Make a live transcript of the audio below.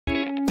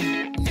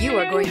You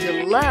are going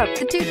to love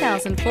the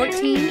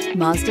 2014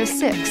 Mazda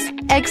 6.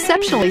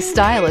 Exceptionally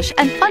stylish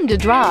and fun to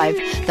drive,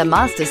 the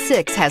Mazda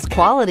 6 has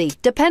quality,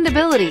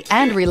 dependability,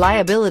 and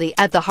reliability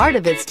at the heart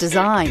of its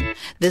design.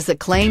 This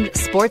acclaimed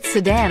sports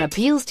sedan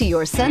appeals to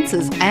your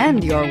senses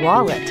and your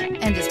wallet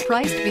and is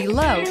priced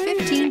below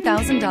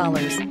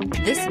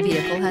 $15,000. This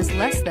vehicle has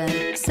less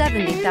than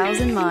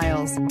 70,000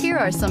 miles. Here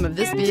are some of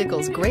this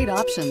vehicle's great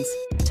options: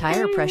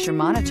 tire pressure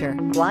monitor,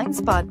 blind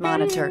spot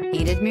monitor,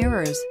 heated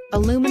mirrors,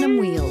 aluminum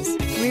wheels,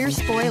 rear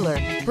spoiler,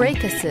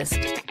 brake assist,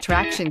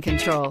 traction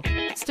control,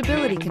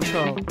 stability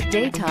control,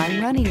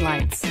 daytime running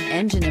lights,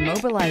 engine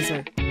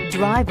immobilizer.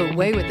 Drive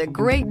away with a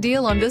great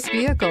deal on this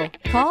vehicle.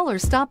 Call or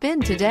stop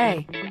in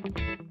today.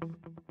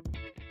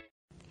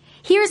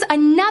 Here's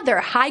another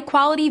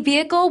high-quality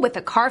vehicle with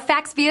a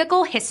Carfax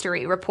Vehicle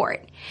History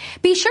Report.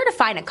 Be sure to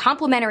find a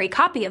complimentary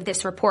copy of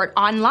this report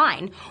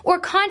online or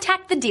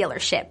contact the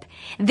dealership.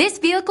 This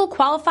vehicle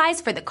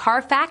qualifies for the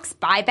Carfax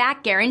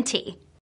Buyback Guarantee.